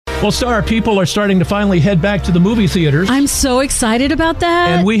Well, Star, people are starting to finally head back to the movie theaters. I'm so excited about that.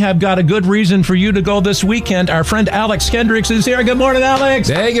 And we have got a good reason for you to go this weekend. Our friend Alex Kendricks is here. Good morning, Alex.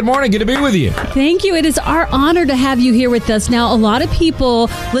 Hey, good morning. Good to be with you. Thank you. It is our honor to have you here with us. Now, a lot of people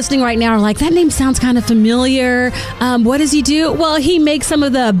listening right now are like, that name sounds kind of familiar. What does he do? Well, he makes some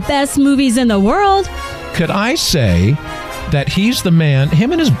of the best movies in the world. Could I say that he's the man,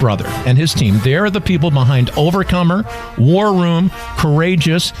 him and his brother and his team, they're the people behind Overcomer, War Room,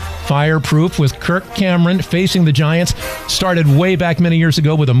 Courageous, Fireproof with Kirk Cameron, Facing the Giants. Started way back many years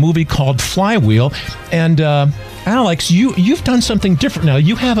ago with a movie called Flywheel. And Alex, you've done something different now.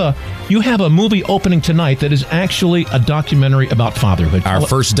 You have a movie opening tonight that is actually a documentary about fatherhood. Our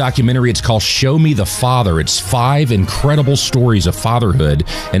first documentary, it's called Show Me the Father. It's 5 incredible stories of fatherhood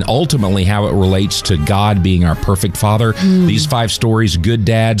and ultimately how it relates to God being our perfect father. These 5 stories, good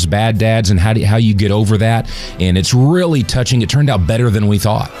dads, bad dads, and how you get over that. And it's really touching. It turned out better than we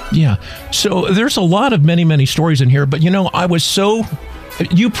thought. Yeah. So there's a lot of many stories in here, but I was so...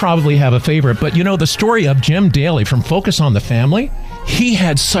 You probably have a favorite, but the story of Jim Daly from Focus on the Family, he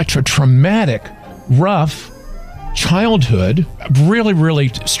had such a traumatic, rough childhood, really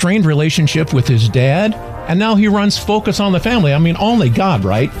strained relationship with his dad, and now he runs Focus on the Family. I mean, only God,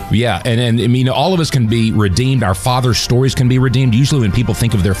 right? Yeah, and all of us can be redeemed. Our father's stories can be redeemed. Usually when people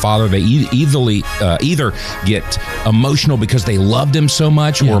think of their father, they either get emotional because they loved him so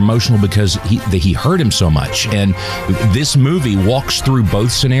much or emotional because he hurt him so much. And this movie walks through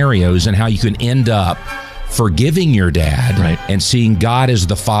both scenarios and how you can end up forgiving your dad and seeing God as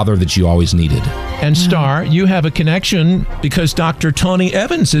the father that you always needed. And Star, you have a connection because Dr. Tony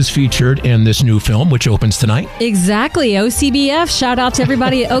Evans is featured in this new film, which opens tonight. Exactly. OCBF. Shout out to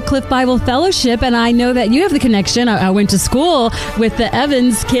everybody at Oak Cliff Bible Fellowship. And I know that you have the connection. I went to school with the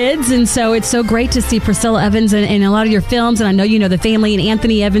Evans kids, and so it's so great to see Priscilla Evans in a lot of your films. And I know you know the family and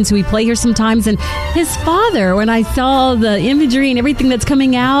Anthony Evans, who we play here sometimes, and his father. When I saw the imagery and everything that's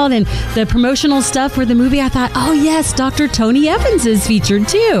coming out and the promotional stuff for the movie, I thought, oh yes, Dr. Tony Evans is featured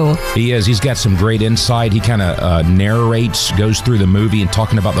too. He is. He's got some great insight. He kind of narrates, goes through the movie and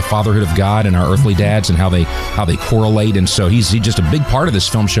talking about the fatherhood of God and our earthly dads and how they correlate. And so he's just a big part of this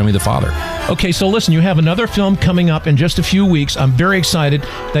film, Show Me the Father. Okay, so listen, you have another film coming up in just a few weeks. I'm very excited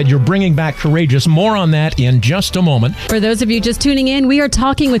that you're bringing back Courageous. More on that in just a moment. For those of you just tuning in, we are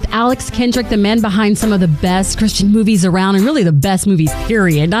talking with Alex Kendrick, the man behind some of the best Christian movies around, and really the best movies,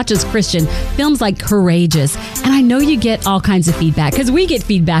 period. Not just Christian. Films like Courageous. And I know you get all kinds of feedback, because we get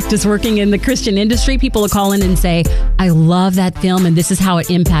feedback just working in the Christian industry. People will call in and say, I love that film, and this is how it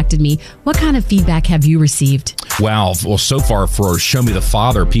impacted me. What kind of feedback have you received? Wow. Well, so far for Show Me the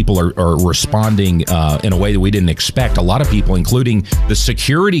Father, people are responding in a way that we didn't expect. A lot of people, including the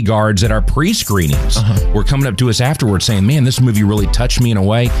security guards at our pre-screenings, were coming up to us afterwards saying, man, this movie really touched me in a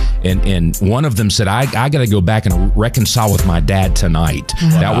way. And one of them said, I got to go back and reconcile with my dad tonight.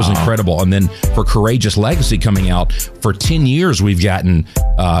 Wow. That was incredible. And then for Courageous Legacy coming out, for 10 years, we've gotten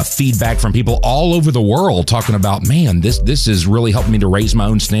feedback from people all over the world talking about, man, this has really helped me to raise my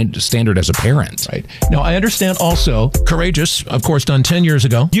own standard as a parent. Right. Now, I understand also, Courageous, of course, done 10 years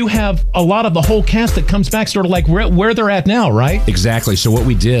ago. You have a lot of the whole cast that comes back sort of like where they're at now, right? Exactly. So what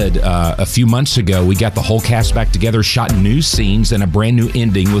we did a few months ago, we got the whole cast back together, shot new scenes and a brand new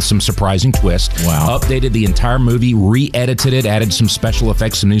ending with some surprising twist. Wow. Updated the entire movie, re-edited it, added some special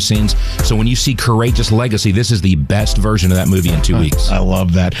effects, some new scenes. So when you see Courageous Legacy, this is the best version of that movie in 2 weeks. I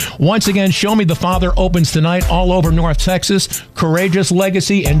love that. Once again, Show Me the Father opens tonight all over North Texas. Courageous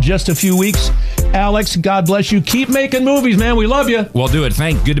Legacy in just a few weeks. Alex, God bless you. Keep making movies, man. We love you. Well, do it.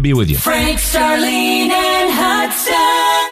 Good to be with you. Frank, Starlene, and Hudson.